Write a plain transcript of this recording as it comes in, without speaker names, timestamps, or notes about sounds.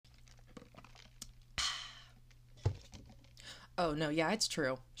Oh, no, yeah, it's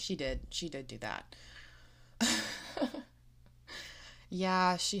true. She did. She did do that.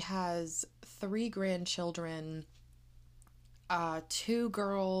 Yeah, she has three grandchildren, two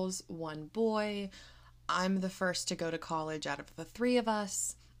girls, one boy. I'm the first to go to college out of the three of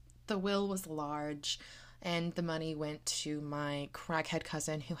us. The will was large, and the money went to my crackhead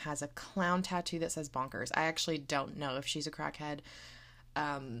cousin who has a clown tattoo that says bonkers. I actually don't know if she's a crackhead.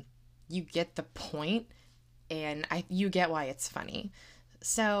 You get the point, and you get why it's funny.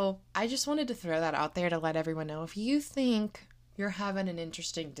 So I just wanted to throw that out there to let everyone know if you think you're having an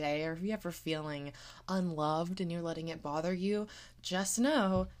interesting day or if you're ever feeling unloved and you're letting it bother you, just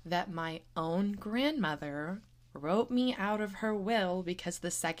know that my own grandmother wrote me out of her will because the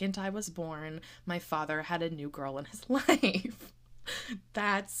second I was born, my father had a new girl in his life.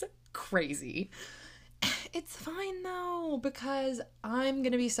 That's crazy. It's fine though, because I'm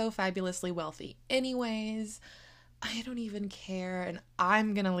gonna be so fabulously wealthy. Anyways, I don't even care, and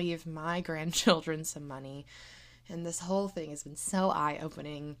I'm gonna leave my grandchildren some money. And this whole thing has been so eye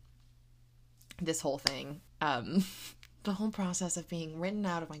opening. This whole thing. The whole process of being written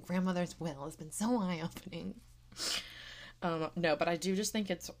out of my grandmother's will has been so eye opening. No, but I do just think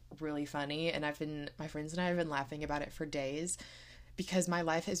it's really funny, and my friends and I have been laughing about it for days because my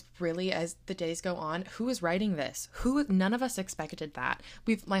life is really, as the days go on, who is writing this? None of us expected that.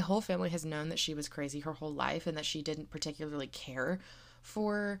 My whole family has known that she was crazy her whole life and that she didn't particularly care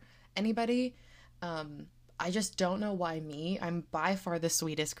for anybody. I just don't know why me. I'm by far the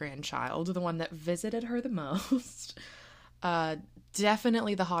sweetest grandchild, the one that visited her the most. Uh,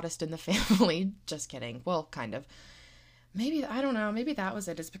 Definitely the hottest in the family. Just kidding. Well, kind of. Maybe, I don't know, maybe that was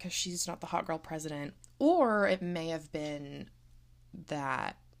it. It's because she's not the hot girl president. Or it may have been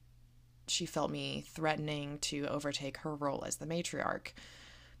that she felt me threatening to overtake her role as the matriarch,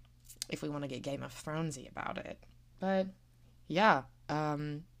 if we want to get Game of Thronesy about it. But yeah,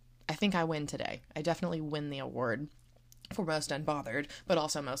 I think I win today. I definitely win the award for most unbothered, but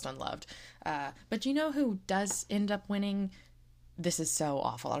also most unloved. But you know who does end up winning? This is so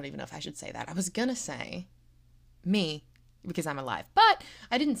awful. I don't even know if I should say that. I was gonna say me because I'm alive, but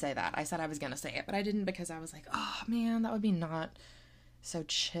I didn't say that. I said I was gonna say it, but I didn't because I was like, oh man, that would be not so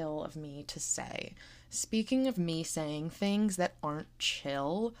chill of me to say. Speaking of me saying things that aren't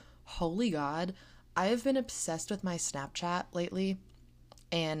chill, holy God, I have been obsessed with my Snapchat lately.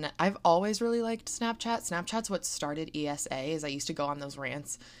 And I've always really liked Snapchat. Snapchat's what started ESA, is I used to go on those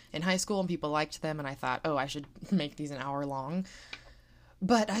rants in high school and people liked them and I thought, oh, I should make these an hour long.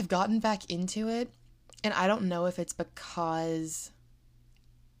 But I've gotten back into it and I don't know if it's because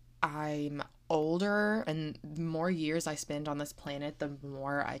I'm older and the more years I spend on this planet, the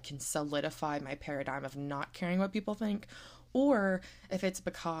more I can solidify my paradigm of not caring what people think, or if it's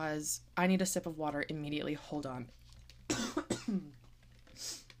because I need a sip of water immediately. Hold on.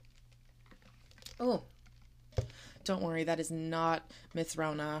 Oh, don't worry, that is not Miss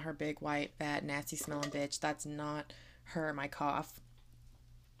Rona, her big white fat nasty smelling bitch. That's not her, my cough.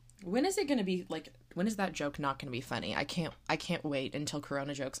 When is it gonna be like? When is that joke not gonna be funny? I can't wait until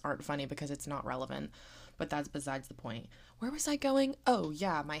Corona jokes aren't funny because it's not relevant. But that's besides the point. Where was I going? Oh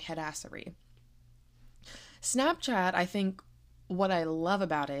yeah, my headassery. Snapchat, I think what I love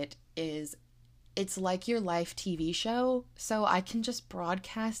about it is it's like your life TV show, so I can just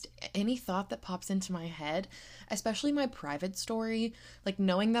broadcast any thought that pops into my head, especially my private story. Like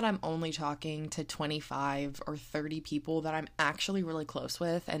knowing that I'm only talking to 25 or 30 people that I'm actually really close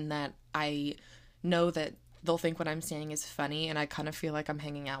with, and that I know that they'll think what I'm saying is funny, and I kind of feel like I'm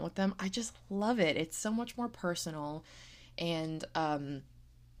hanging out with them. I just love it. It's so much more personal, and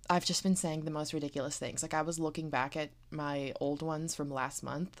I've just been saying the most ridiculous things. Like I was looking back at my old ones from last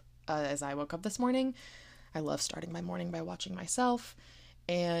month as I woke up this morning. I love starting my morning by watching myself,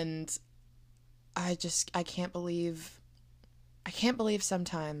 and I can't believe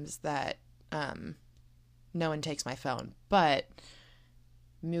sometimes that no one takes my phone. But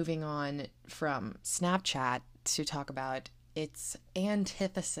moving on from Snapchat to talk about its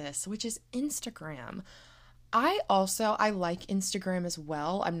antithesis, which is Instagram. I like Instagram as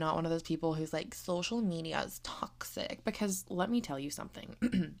well. I'm not one of those people who's like social media is toxic, because let me tell you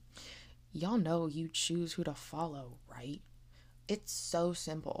something. Y'all know you choose who to follow, right? It's so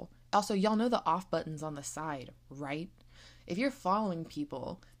simple. Also, y'all know the off buttons on the side, right? If you're following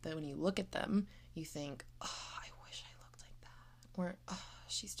people that when you look at them, you think, oh, I wish I looked like that. Or, oh,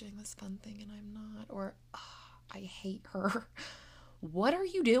 she's doing this fun thing and I'm not. Or, oh, I hate her. What are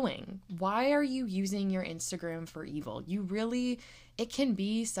you doing? Why are you using your Instagram for evil? It can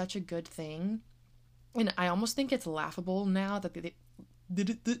be such a good thing. And I almost think it's laughable now that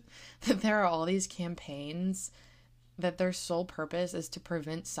there are all these campaigns that their sole purpose is to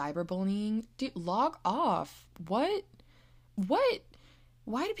prevent cyberbullying. Dude, log off. What? What?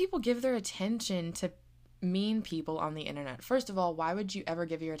 Why do people give their attention to mean people on the internet? First of all, why would you ever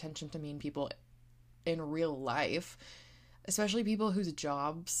give your attention to mean people in real life? Especially people whose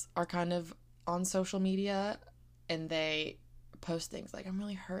jobs are kind of on social media and they post things like, I'm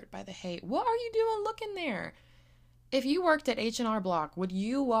really hurt by the hate. What are you doing looking there? If you worked at H&R Block, would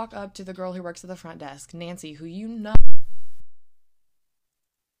you walk up to the girl who works at the front desk, Nancy, who you know?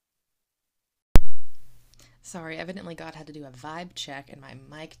 Sorry, evidently God had to do a vibe check and my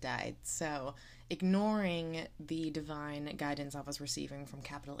mic died. So, ignoring the divine guidance I was receiving from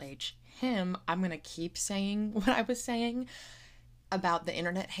capital H, him, I'm going to keep saying what I was saying about the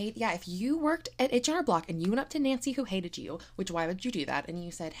internet hate. Yeah, if you worked at H&R Block and you went up to Nancy who hated you, which why would you do that? And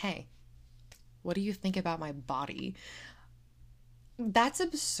you said, hey, what do you think about my body? That's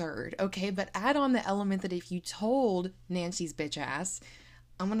absurd, okay? But add on the element that if you told Nancy's bitch ass,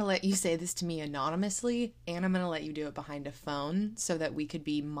 I'm going to let you say this to me anonymously, and I'm going to let you do it behind a phone so that we could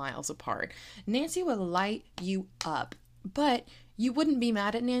be miles apart. Nancy would light you up, but you wouldn't be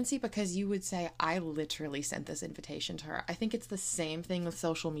mad at Nancy because you would say, I literally sent this invitation to her. I think it's the same thing with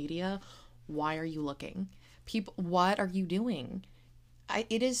social media. Why are you looking? People, what are you doing?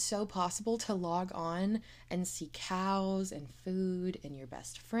 It is so possible to log on and see cows and food and your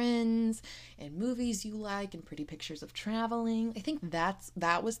best friends and movies you like and pretty pictures of traveling. I think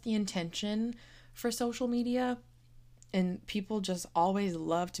that was the intention for social media. And people just always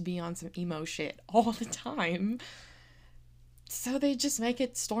love to be on some emo shit all the time. So they just make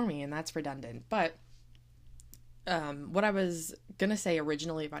it stormy, and that's redundant. But what I was going to say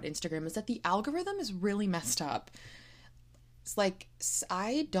originally about Instagram is that the algorithm is really messed up. It's like,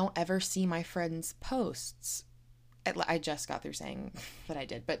 I don't ever see my friends' posts. I just got through saying that I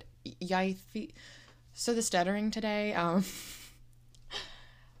did, but yeah, so the stuttering today,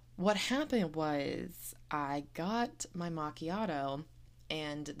 what happened was I got my macchiato,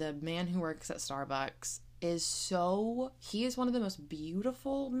 and the man who works at Starbucks he is one of the most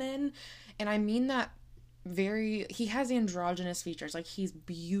beautiful men, and I mean that he has androgynous features. Like, he's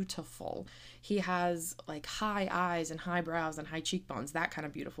beautiful. He has like high eyes and high brows and high cheekbones, that kind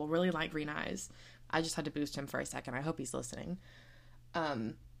of beautiful, really light green eyes. I just had to boost him for a second. I hope he's listening.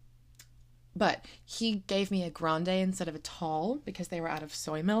 But he gave me a grande instead of a tall because they were out of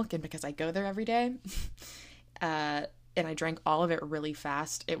soy milk and because I go there every day. And I drank all of it really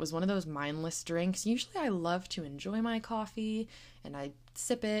fast. It was one of those mindless drinks. Usually I love to enjoy my coffee and I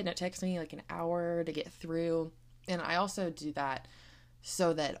sip it and it takes me like an hour to get through. And I also do that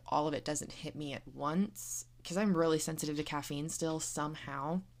so that all of it doesn't hit me at once because I'm really sensitive to caffeine still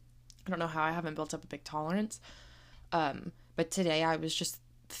somehow. I don't know how I haven't built up a big tolerance. But today I was just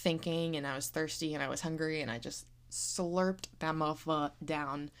thinking and I was thirsty and I was hungry and I just slurped that motherfucker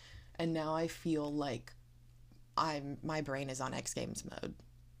down. And now I feel like my brain is on X Games mode.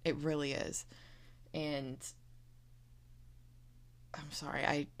 It really is. And I'm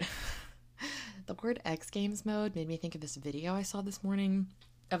sorry, the word X Games mode made me think of this video I saw this morning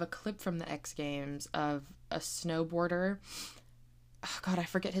of a clip from the X Games of a snowboarder. Oh God, I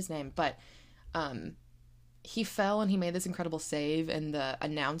forget his name, but he fell and he made this incredible save, and the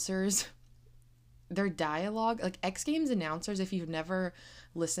announcers, their dialogue, like X Games announcers, if you've never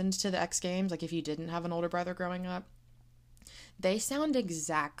listened to the X Games, like if you didn't have an older brother growing up, they sound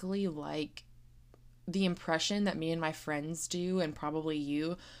exactly like the impression that me and my friends do, and probably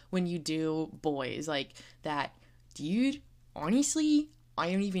you, when you do boys. Like that, dude, honestly,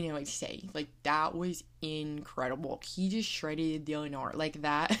 I don't even know what to say. Like, that was incredible. He just shredded the art like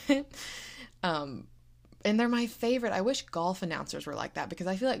that. And they're my favorite. I wish golf announcers were like that, because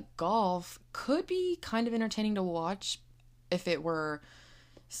I feel like golf could be kind of entertaining to watch if it were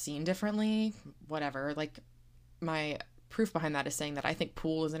seen differently. Whatever. Like, my proof behind that is saying that I think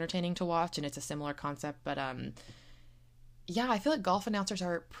pool is entertaining to watch, and it's a similar concept. But yeah, I feel like golf announcers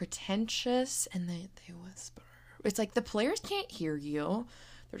are pretentious and they whisper. It's like the players can't hear you.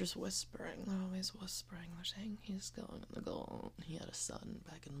 They're just whispering. They're always whispering. They're saying he's going on the goal. He had a son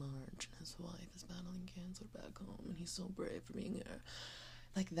back in March, and his wife is battling cancer back home, and he's so brave for being here.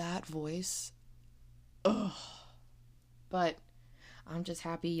 Like that voice. Ugh. But I'm just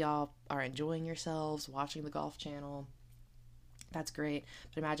happy y'all are enjoying yourselves, watching the Golf Channel. That's great.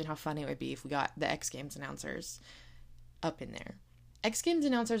 But imagine how funny it would be if we got the X Games announcers up in there. X Games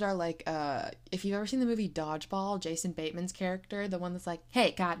announcers are like, if you've ever seen the movie Dodgeball, Jason Bateman's character, the one that's like,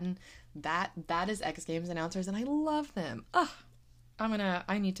 hey, Cotton, that is X Games announcers, and I love them. Ugh,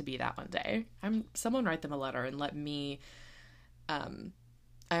 I need to be that one day. Someone write them a letter and let me, I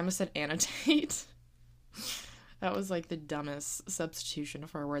almost said annotate. That was like the dumbest substitution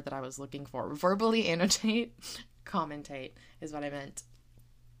for a word that I was looking for. Verbally annotate, commentate is what I meant.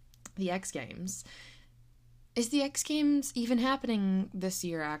 The X Games. Is the X Games even happening this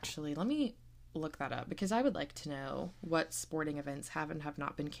year, actually? Let me look that up because I would like to know what sporting events have and have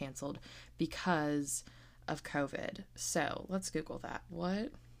not been canceled because of COVID. So let's Google that.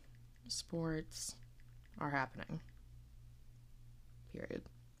 What sports are happening? Period.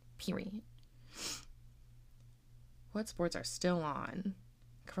 What sports are still on?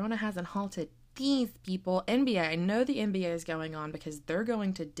 Corona hasn't halted these people. NBA. I know the NBA is going on because they're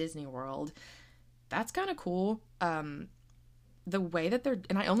going to Disney World. That's kind of cool. The way that they're...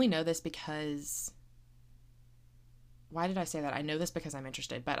 And I only know this because... Why did I say that? I know this because I'm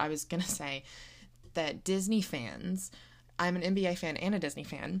interested. But I was going to say that Disney fans... I'm an NBA fan and a Disney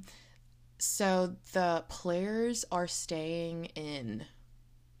fan. So the players are staying in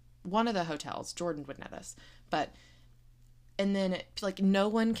one of the hotels. Jordan would know this. But... And then, like, no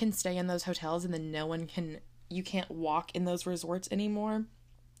one can stay in those hotels, and then you can't walk in those resorts anymore.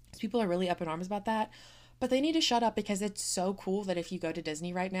 So people are really up in arms about that. But they need to shut up because it's so cool that if you go to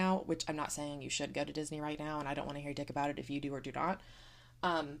Disney right now, which I'm not saying you should go to Disney right now, and I don't want to hear dick about it if you do or do not.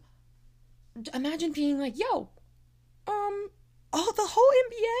 Imagine being like, yo, the whole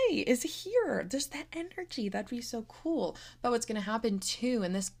NBA is here. There's that energy. That'd be so cool. But what's going to happen too,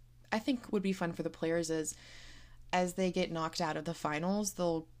 and this I think would be fun for the players, is as they get knocked out of the finals,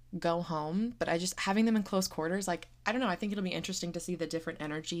 they'll go home. But having them in close quarters, like, I don't know, I think it'll be interesting to see the different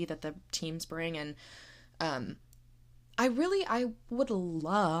energy that the teams bring. And I would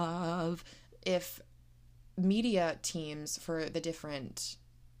love if media teams for the different,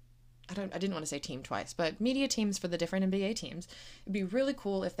 I didn't want to say team twice, but media teams for the different NBA teams, it'd be really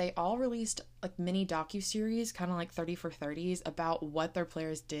cool if they all released like mini docuseries, kind of like 30 for 30s, about what their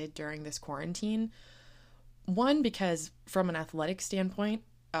players did during this quarantine. One, because from an athletic standpoint,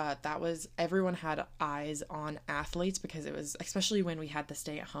 everyone had eyes on athletes because it was, especially when we had the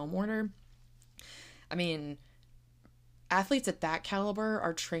stay-at-home order. I mean, athletes at that caliber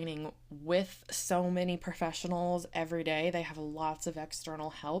are training with so many professionals every day. They have lots of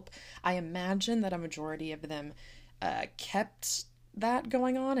external help. I imagine that a majority of them kept that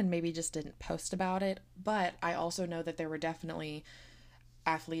going on and maybe just didn't post about it. But I also know that there were definitely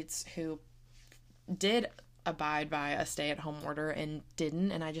athletes who did abide by a stay-at-home order and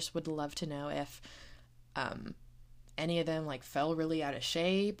didn't, and I just would love to know if any of them like fell really out of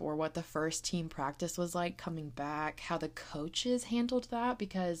shape, or what the first team practice was like coming back, how the coaches handled that,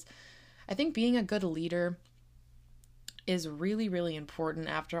 because I think being a good leader is really, really important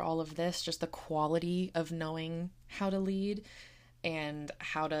after all of this, just the quality of knowing how to lead and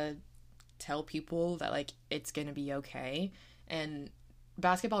how to tell people that like it's gonna be okay. And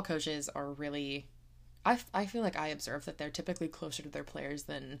basketball coaches are really, I feel like I observe that they're typically closer to their players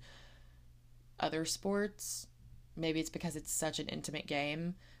than other sports. Maybe it's because it's such an intimate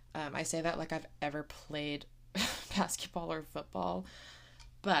game. I say that like I've ever played basketball or football.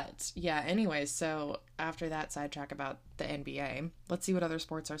 But yeah, anyways, so after that sidetrack about the NBA, let's see what other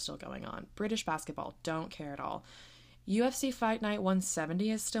sports are still going on. British basketball, don't care at all. UFC Fight Night 170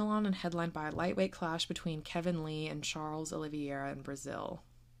 is still on and headlined by a lightweight clash between Kevin Lee and Charles Oliveira in Brazil.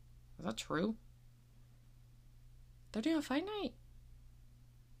 Is that true? They're doing a fight night?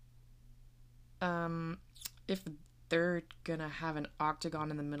 If they're gonna have an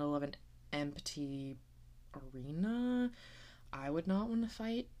octagon in the middle of an empty arena, I would not want to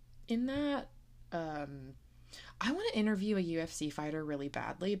fight in that. I want to interview a UFC fighter really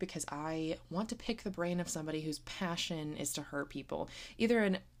badly because I want to pick the brain of somebody whose passion is to hurt people.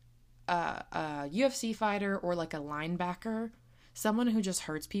 Either a UFC fighter or like a linebacker. Someone who just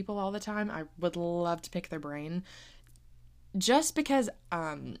hurts people all the time. I would love to pick their brain. Just because,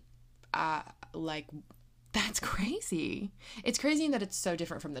 that's crazy. It's crazy in that it's so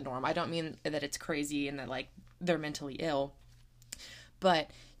different from the norm. I don't mean that it's crazy and that, like, they're mentally ill.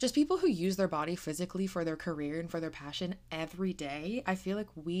 But just people who use their body physically for their career and for their passion every day, I feel like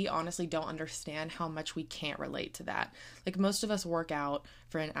we honestly don't understand how much we can't relate to that. Like, most of us work out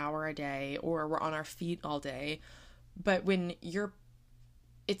for an hour a day or we're on our feet all day. But when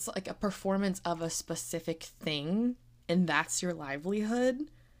it's like a performance of a specific thing and that's your livelihood,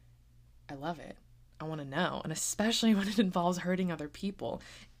 I love it. I want to know. And especially when it involves hurting other people.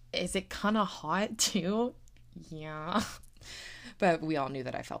 Is it kind of hot too? Yeah. But we all knew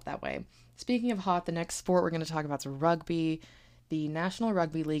that I felt that way. Speaking of hot, the next sport we're going to talk about is rugby. The National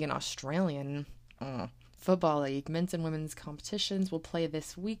Rugby League and Australian Football League men's and women's competitions will play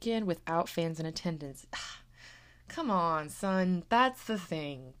this weekend without fans in attendance. Come on, son. That's the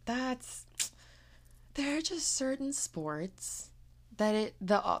thing. There are just certain sports that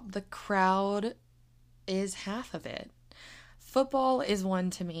the crowd is half of it. Football is one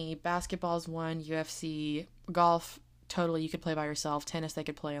to me, basketball is one, UFC, golf, totally you could play by yourself, tennis they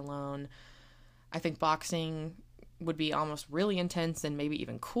could play alone. I think boxing would be almost really intense and maybe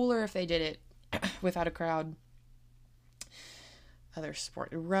even cooler if they did it without a crowd. Other sport,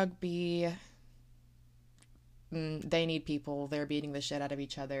 rugby, they need people. They're beating the shit out of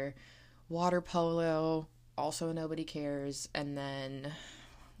each other. Water polo, also nobody cares. And then,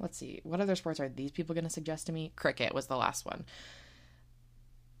 let's see, what other sports are these people going to suggest to me? Cricket was the last one.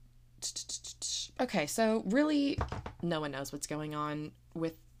 Okay, so really, no one knows what's going on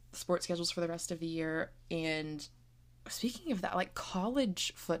with sports schedules for the rest of the year. And speaking of that, like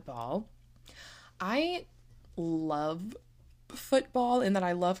college football, I love football in that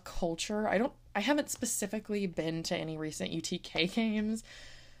I love culture. I haven't specifically been to any recent UTK games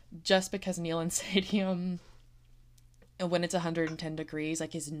just because Neyland Stadium, when it's 110 degrees,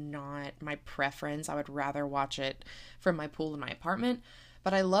 like is not my preference. I would rather watch it from my pool in my apartment.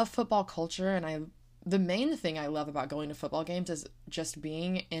 But I love football culture, and the main thing I love about going to football games is just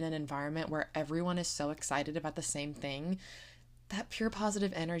being in an environment where everyone is so excited about the same thing. That pure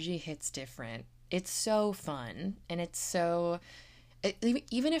positive energy hits different. It's so fun, and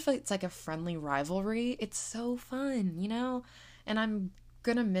even if it's like a friendly rivalry, it's so fun, you know? And I'm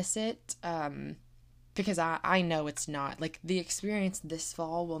gonna miss it because I know it's not. Like, the experience this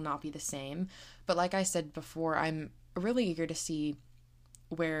fall will not be the same. But like I said before, I'm really eager to see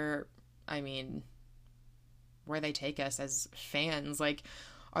where they take us as fans. Like,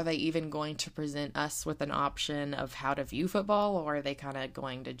 are they even going to present us with an option of how to view football, or are they kind of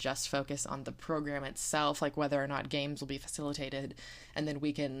going to just focus on the program itself, like whether or not games will be facilitated, and then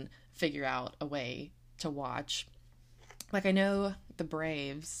we can figure out a way to watch? Like, I know the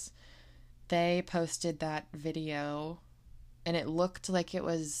Braves, they posted that video, and it looked like it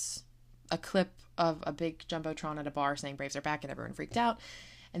was a clip of a big jumbotron at a bar saying Braves are back, and everyone freaked out.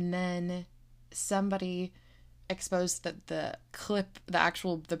 And then somebody exposed that the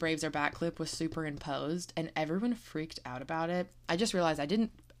Braves are back clip was superimposed, and everyone freaked out about it. I just realized I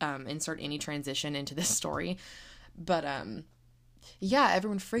didn't insert any transition into this story, but yeah,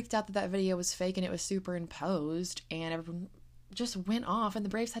 everyone freaked out that video was fake and it was superimposed, and everyone just went off, and the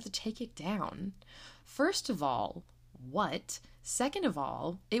Braves had to take it down. First of all, what? Second of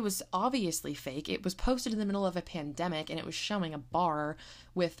all, it was obviously fake. It was posted in the middle of a pandemic, and it was showing a bar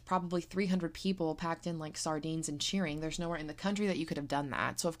with probably 300 people packed in like sardines and cheering. There's nowhere in the country that you could have done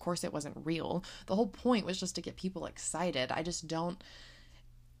that, so of course it wasn't real. The whole point was just to get people excited. I just don't...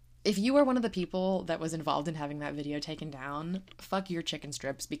 If you were one of the people that was involved in having that video taken down, fuck your chicken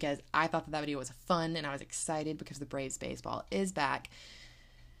strips, because I thought that video was fun, and I was excited because the Braves baseball is back.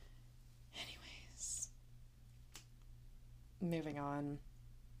 Moving on.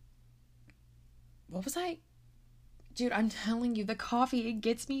 What was I? Dude, I'm telling you, the coffee, it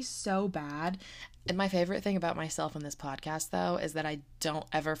gets me so bad. And my favorite thing about myself in this podcast, though, is that I don't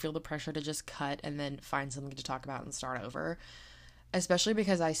ever feel the pressure to just cut and then find something to talk about and start over. Especially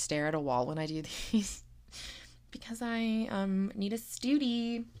because I stare at a wall when I do these. Because I need a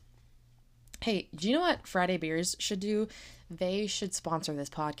studi. Hey, do you know what Friday Beers should do? They should sponsor this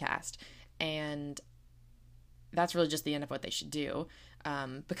podcast. And that's really just the end of what they should do.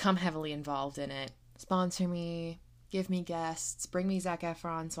 Become heavily involved in it. Sponsor me. Give me guests. Bring me Zac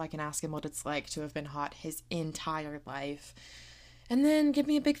Efron so I can ask him what it's like to have been hot his entire life. And then give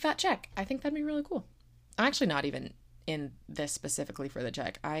me a big fat check. I think that'd be really cool. I'm actually not even in this specifically for the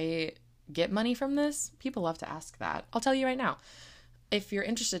check. I get money from this. People love to ask that. I'll tell you right now. If you're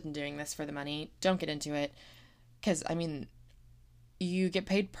interested in doing this for the money, don't get into it. Because, you get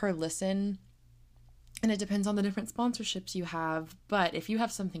paid per listen. And it depends on the different sponsorships you have. But if you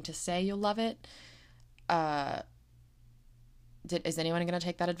have something to say, you'll love it. Is anyone going to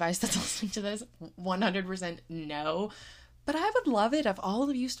take that advice that's listening to this? 100% no. But I would love it if all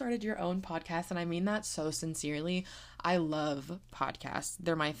of you started your own podcast. And I mean that so sincerely. I love podcasts.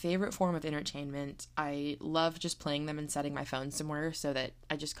 They're my favorite form of entertainment. I love just playing them and setting my phone somewhere so that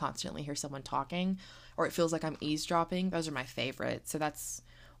I just constantly hear someone talking. Or it feels like I'm eavesdropping. Those are my favorite. So that's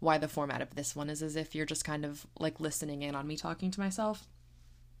why the format of this one is as if you're just kind of like listening in on me talking to myself.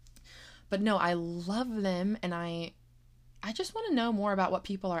 But no, I love them, and I just want to know more about what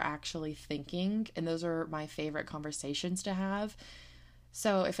people are actually thinking, and those are my favorite conversations to have.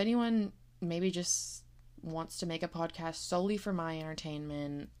 So if anyone maybe just wants to make a podcast solely for my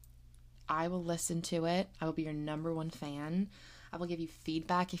entertainment, I will listen to it. I will be your number one fan. I will give you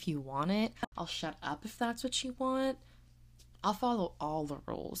feedback if you want it. I'll shut up if that's what you want. I'll follow all the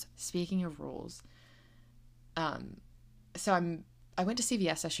rules. Speaking of rules, Um, so I went to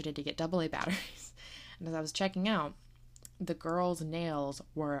CVS yesterday to get AA batteries. And as I was checking out, the girl's nails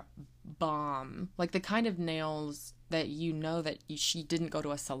were bomb. Like the kind of nails that she didn't go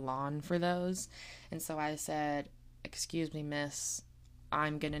to a salon for those. And so I said, "Excuse me, miss,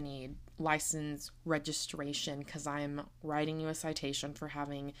 I'm going to need license registration because I'm writing you a citation for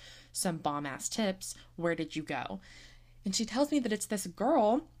having some bomb ass tips. Where did you go?" And she tells me that it's this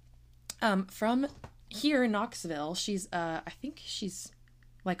girl from here in Knoxville. She's I think she's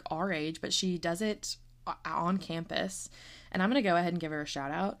like our age, but she does it on campus. And I'm going to go ahead and give her a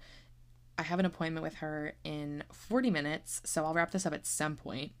shout out. I have an appointment with her in 40 minutes, so I'll wrap this up at some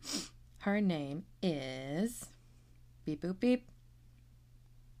point. Her name is beep boop beep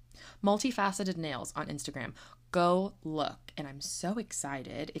Multifaceted Nails on Instagram. Go look. And I'm so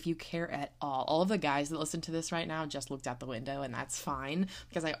excited. If you care at all of the guys that listen to this right now just looked out the window, and that's fine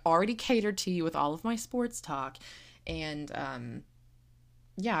because I already catered to you with all of my sports talk. And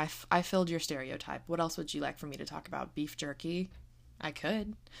yeah, I filled your stereotype. What else would you like for me to talk about? Beef jerky? I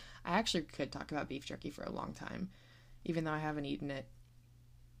could. I actually could talk about beef jerky for a long time, even though I haven't eaten it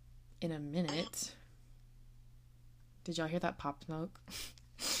in a minute. Did y'all hear that pop smoke?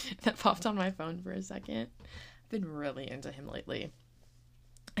 That popped on my phone for a second. I've been really into him lately.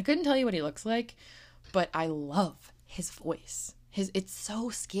 I couldn't tell you what he looks like, but I love his voice. It's so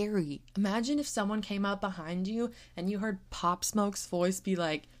scary. Imagine if someone came up behind you and you heard Pop Smoke's voice be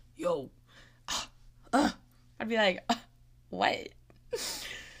like, "Yo, I'd be like, what?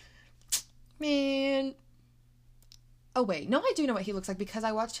 Man. Oh, wait. No, I do know what he looks like because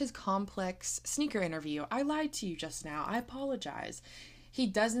I watched his Complex sneaker interview. I lied to you just now. I apologize. He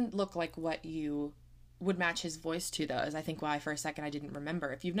doesn't look like what you would match his voice to, though, is I think why for a second I didn't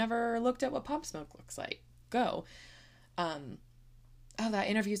remember. If you've never looked at what Pop Smoke looks like, go. Oh, that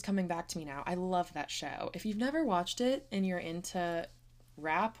interview's coming back to me now. I love that show. If you've never watched it and you're into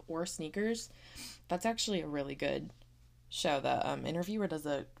rap or sneakers, that's actually a really good show. The interviewer does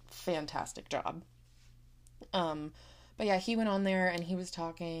a fantastic job. But yeah, he went on there and he was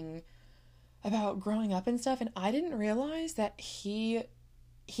talking about growing up and stuff, and I didn't realize that he's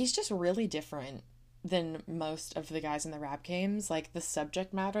just really different than most of the guys in the rap games. Like the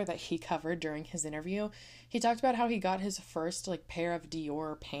subject matter that he covered during his interview, he talked about how he got his first like pair of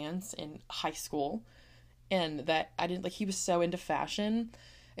Dior pants in high school, and that he was so into fashion.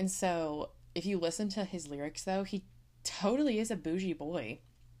 And so if you listen to his lyrics though, he totally is a bougie boy.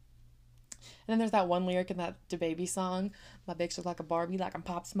 And then there's that one lyric in that DaBaby song, "My bitch looks like a Barbie, like I'm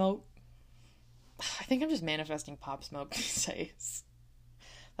Pop Smoke." I think I'm just manifesting Pop Smoke these days.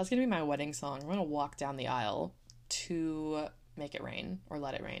 That's going to be my wedding song. I'm going to walk down the aisle to Make It Rain or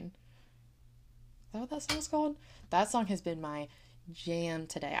Let It Rain. Is that what that song's called? That song has been my jam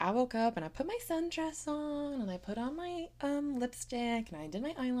today. I woke up and I put my sundress on and I put on my lipstick and I did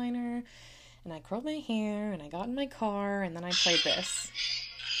my eyeliner and I curled my hair and I got in my car and then I played this.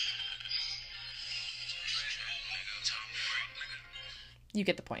 You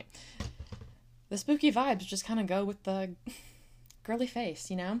get the point. The spooky vibes just kind of go with the girly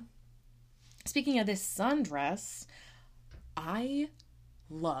face, you know? Speaking of this sundress, I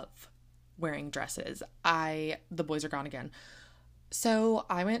love wearing dresses. The boys are gone again. So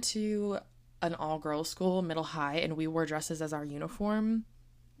I went to an all-girls school, middle high, and we wore dresses as our uniform.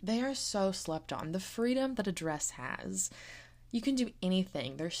 They are so slept on. The freedom that a dress has. You can do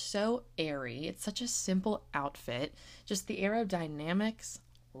anything. They're so airy. It's such a simple outfit. Just the aerodynamics,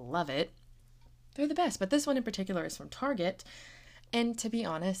 love it. They're the best. But this one in particular is from Target. And to be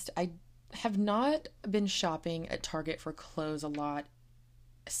honest, I have not been shopping at Target for clothes a lot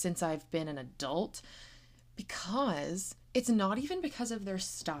since I've been an adult, because it's not even because of their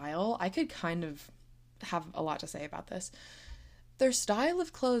style. I could kind of have a lot to say about this. Their style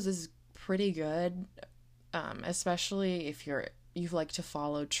of clothes is pretty good, especially if you like to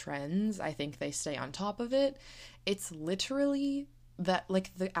follow trends. I think they stay on top of it. It's literally that,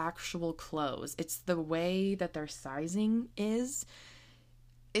 like, the actual clothes. It's the way that their sizing is.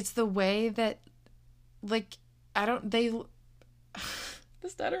 It's the way that, like, the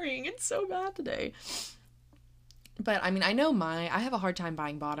stuttering, it's so bad today. But, I mean, I have a hard time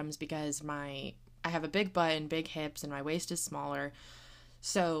buying bottoms because I have a big butt and big hips and my waist is smaller.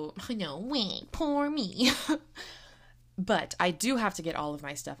 So, I know, wait, poor me. But I do have to get all of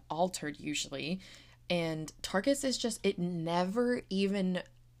my stuff altered usually. And Target's is just, it never even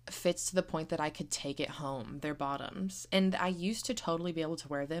fits to the point that I could take it home, their bottoms. And I used to totally be able to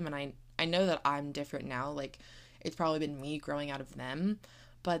wear them. And I know that I'm different now. Like, it's probably been me growing out of them.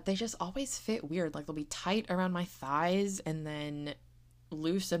 But they just always fit weird. Like, they'll be tight around my thighs. And then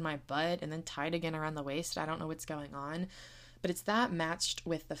loose in my butt and then tight again around the waist. I don't know what's going on. But it's that matched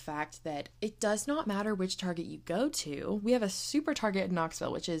with the fact that it does not matter which Target you go to. We have a super Target in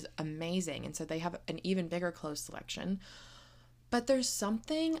Knoxville, which is amazing. And so they have an even bigger clothes selection. But there's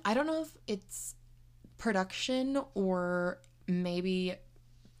something, I don't know if it's production or maybe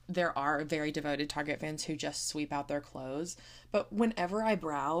there are very devoted Target fans who just sweep out their clothes. But whenever I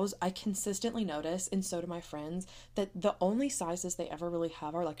browse, I consistently notice, and so do my friends, that the only sizes they ever really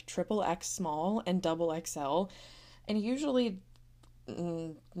have are like triple X small and double XL. And usually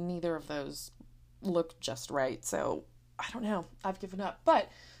neither of those look just right. So I don't know. I've given up. But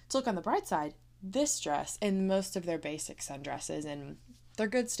to look on the bright side, this dress and most of their basic sundresses and their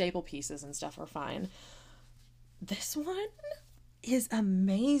good staple pieces and stuff are fine. This one is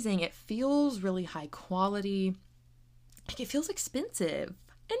amazing. It feels really high quality. Like, it feels expensive. And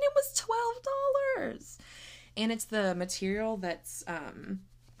it was $12. And it's the material that's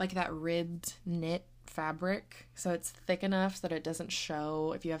like that ribbed knit fabric, so it's thick enough so that it doesn't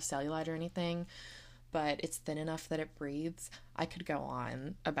show if you have cellulite or anything, but it's thin enough that it breathes. I could go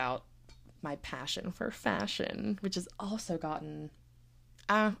on about my passion for fashion, which has also gotten,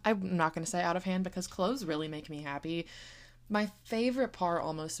 I'm not going to say out of hand because clothes really make me happy. My favorite part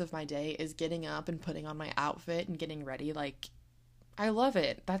almost of my day is getting up and putting on my outfit and getting ready. Like, I love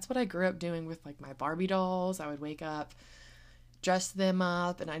it. That's what I grew up doing with like my Barbie dolls. I would wake up, dress them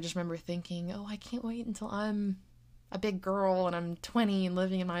up, and I just remember thinking, oh, I can't wait until I'm a big girl and I'm 20 and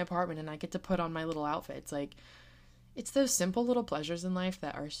living in my apartment and I get to put on my little outfits. Like, it's those simple little pleasures in life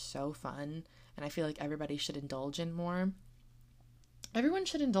that are so fun, and I feel like everybody should indulge in more. Everyone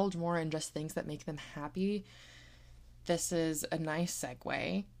should indulge more in just things that make them happy. This is a nice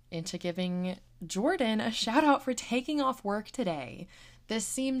segue into giving Jordan a shout out for taking off work today. This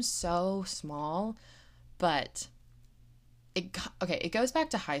seems so small, but it goes back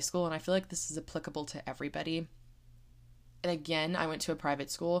to high school, and I feel like this is applicable to everybody. And again, I went to a private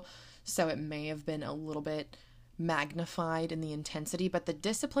school, so it may have been a little bit magnified in the intensity, but the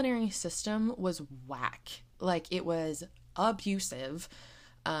disciplinary system was whack. Like, it was abusive.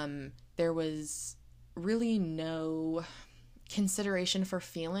 There was really no consideration for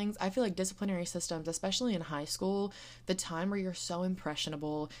feelings. I feel like disciplinary systems, especially in high school, the time where you're so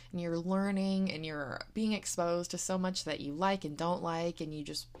impressionable and you're learning and you're being exposed to so much that you like and don't like, and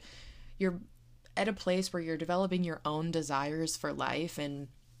you're at a place where you're developing your own desires for life. And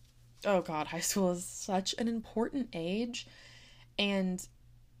oh God, high school is such an important age, and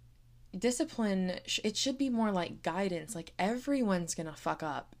discipline, it should be more like guidance. Like, everyone's gonna fuck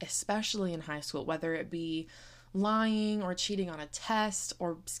up, especially in high school, whether it be lying or cheating on a test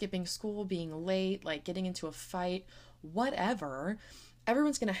or skipping school, being late, like getting into a fight, whatever.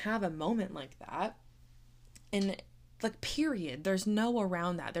 Everyone's gonna have a moment like that. And like, period, there's no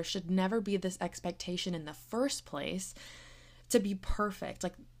around that. There should never be this expectation in the first place to be perfect.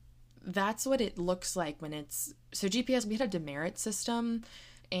 Like, that's what it looks like when it's, so GPS, we had a demerit system,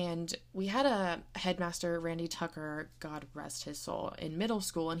 and we had a headmaster, Randy Tucker, God rest his soul, in middle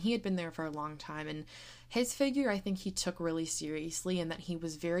school, and he had been there for a long time, and his figure I think he took really seriously, and that he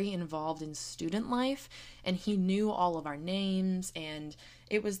was very involved in student life, and he knew all of our names, and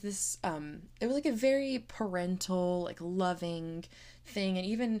it was this, it was like a very parental, like loving thing, and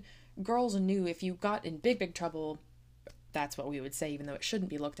even girls knew if you got in big trouble, that's what we would say, even though it shouldn't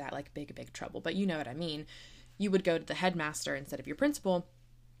be looked at like big trouble, but you know what I mean, you would go to the headmaster instead of your principal.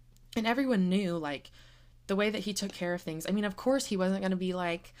 And everyone knew, like, the way that he took care of things. I mean, of course, he wasn't going to be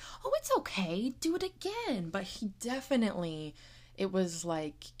like, oh, it's okay, do it again. But he definitely, it was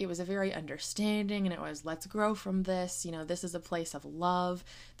a very understanding, and it was, let's grow from this. You know, this is a place of love.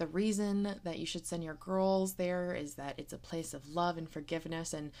 The reason that you should send your girls there is that it's a place of love and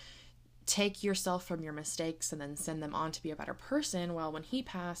forgiveness, and take yourself from your mistakes and then send them on to be a better person. Well, when he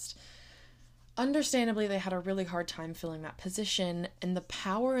passed, understandably, they had a really hard time filling that position, and the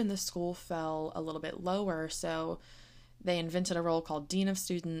power in the school fell a little bit lower, so they invented a role called Dean of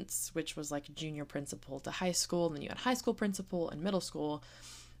Students, which was like junior principal to high school, and then you had high school principal and middle school.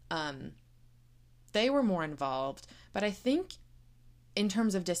 They were more involved, but I think in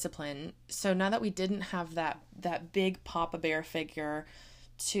terms of discipline, so now that we didn't have that big Papa Bear figure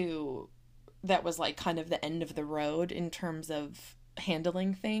that was like kind of the end of the road in terms of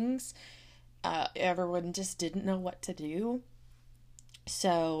handling things, everyone just didn't know what to do.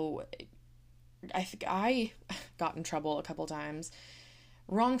 So I think I got in trouble a couple times,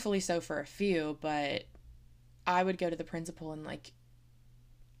 wrongfully so for a few, but I would go to the principal and, like,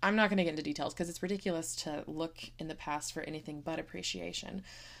 I'm not going to get into details because it's ridiculous to look in the past for anything but appreciation.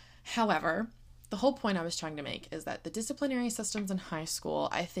 However, the whole point I was trying to make is that the disciplinary systems in high school,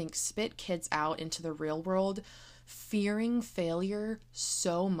 I think, spit kids out into the real world fearing failure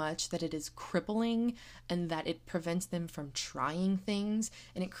so much that it is crippling and that it prevents them from trying things.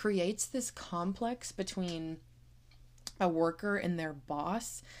 And it creates this complex between a worker and their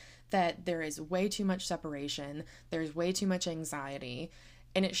boss that there is way too much separation, there's way too much anxiety,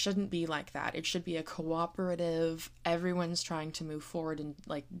 and it shouldn't be like that. It should be a cooperative, everyone's trying to move forward and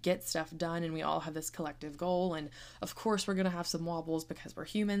like get stuff done, and we all have this collective goal. And of course we're going to have some wobbles because we're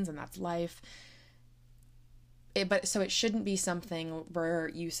humans and that's life. So it shouldn't be something where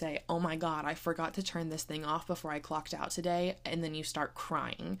you say, oh my God, I forgot to turn this thing off before I clocked out today, and then you start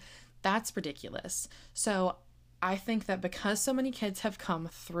crying. That's ridiculous. So I think that because so many kids have come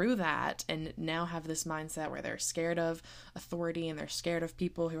through that and now have this mindset where they're scared of authority and they're scared of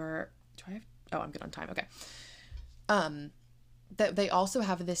people who are, I'm good on time. Okay. That they also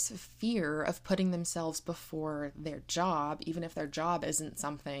have this fear of putting themselves before their job, even if their job isn't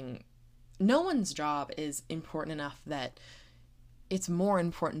something, no one's job is important enough that it's more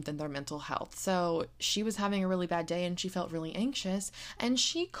important than their mental health. So she was having a really bad day and she felt really anxious, and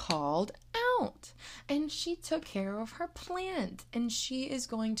she called out and she took care of her plant, and she is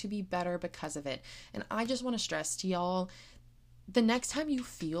going to be better because of it. And I just want to stress to y'all, the next time you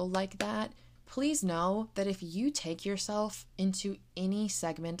feel like that, please know that if you take yourself into any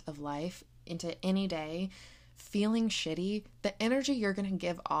segment of life, into any day, feeling shitty, the energy you're going to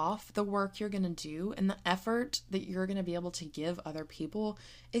give off, the work you're going to do, and the effort that you're going to be able to give other people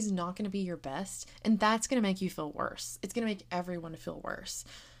is not going to be your best. And that's going to make you feel worse. It's going to make everyone feel worse.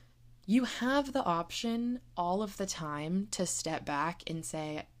 You have the option all of the time to step back and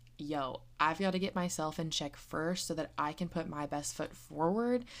say, yo, I've got to get myself in check first so that I can put my best foot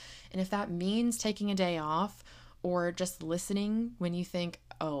forward. And if that means taking a day off or just listening when you think,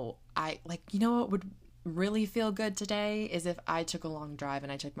 oh, you know what would really feel good today is if I took a long drive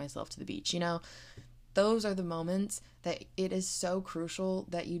and I took myself to the beach. Those are the moments that it is so crucial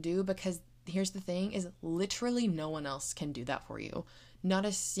that you do, because here's the thing is literally no one else can do that for you. Not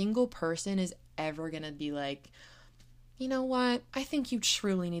a single person is ever going to be like, you know what, I think you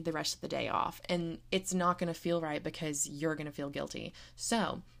truly need the rest of the day off, and it's not going to feel right because you're going to feel guilty.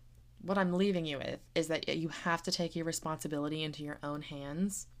 So what I'm leaving you with is that you have to take your responsibility into your own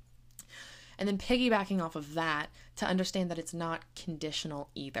hands. And then piggybacking off of that, to understand that it's not conditional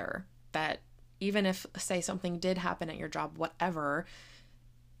either. That even if, say, something did happen at your job, whatever,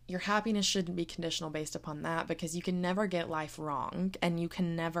 your happiness shouldn't be conditional based upon that, because you can never get life wrong and you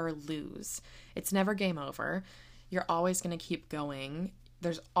can never lose. It's never game over. You're always going to keep going.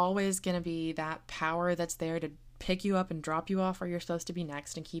 There's always going to be that power that's there to pick you up and drop you off where you're supposed to be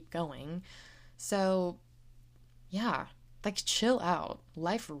next and keep going. So, yeah, chill out.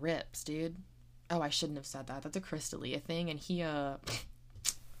 Life rips, dude. Oh, I shouldn't have said that. That's a Chris D'Elia thing, and he,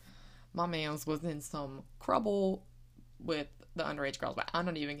 my man's was in some trouble with the underage girls, but I'm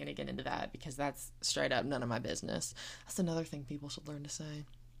not even going to get into that because that's straight up none of my business. That's another thing people should learn to say.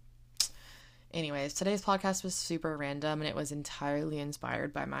 Anyways, today's podcast was super random, and it was entirely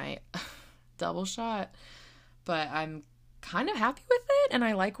inspired by my double shot, but I'm kind of happy with it, and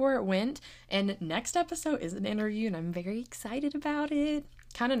I like where it went. And next episode is an interview, and I'm very excited about it.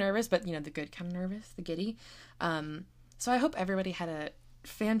 Kind of nervous, but the good kind of nervous, the giddy. So I hope everybody had a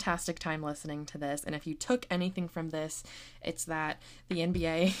fantastic time listening to this, and if you took anything from this, it's that the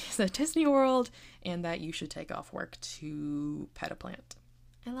NBA is at Disney World and that you should take off work to pet a plant.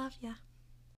 I love ya.